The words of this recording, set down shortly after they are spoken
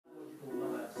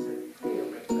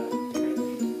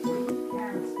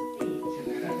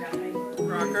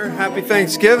Happy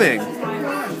Thanksgiving.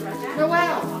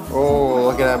 Oh,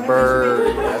 look at that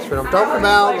bird. That's what I'm talking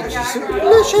about. Looks just so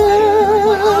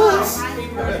delicious.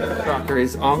 Crocker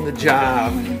is on the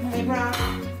job.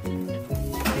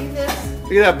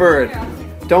 Look at that bird.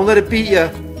 Don't let it beat you.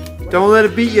 Don't let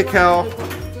it beat you, Cal.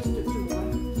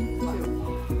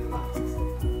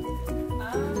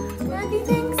 Happy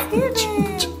Thanksgiving.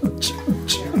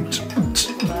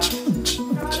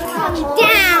 Calm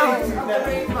down.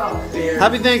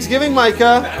 Happy Thanksgiving,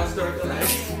 Micah.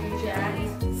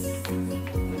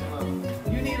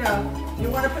 You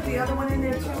want to put the other one in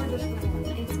there too? Or just...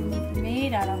 It's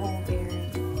made out of whole berry.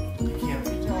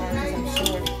 I'm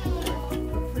sure.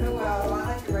 Well, I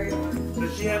like the regular one.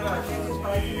 Does she have a...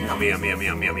 Yummy, yummy, yummy,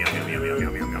 yummy, yummy, yummy, yummy,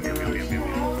 yummy, yummy, yummy, yummy, yummy.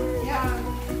 Yeah.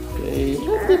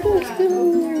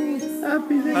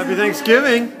 Happy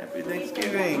Thanksgiving. Happy Thanksgiving. Happy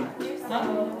Thanksgiving.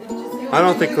 I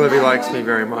don't think Libby likes me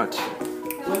very much.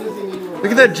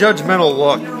 Look at that judgmental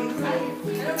look.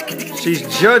 She's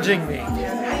judging me.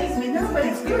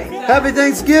 Happy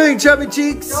Thanksgiving, Chubby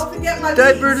Cheeks. Don't forget my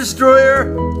Diaper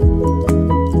Destroyer.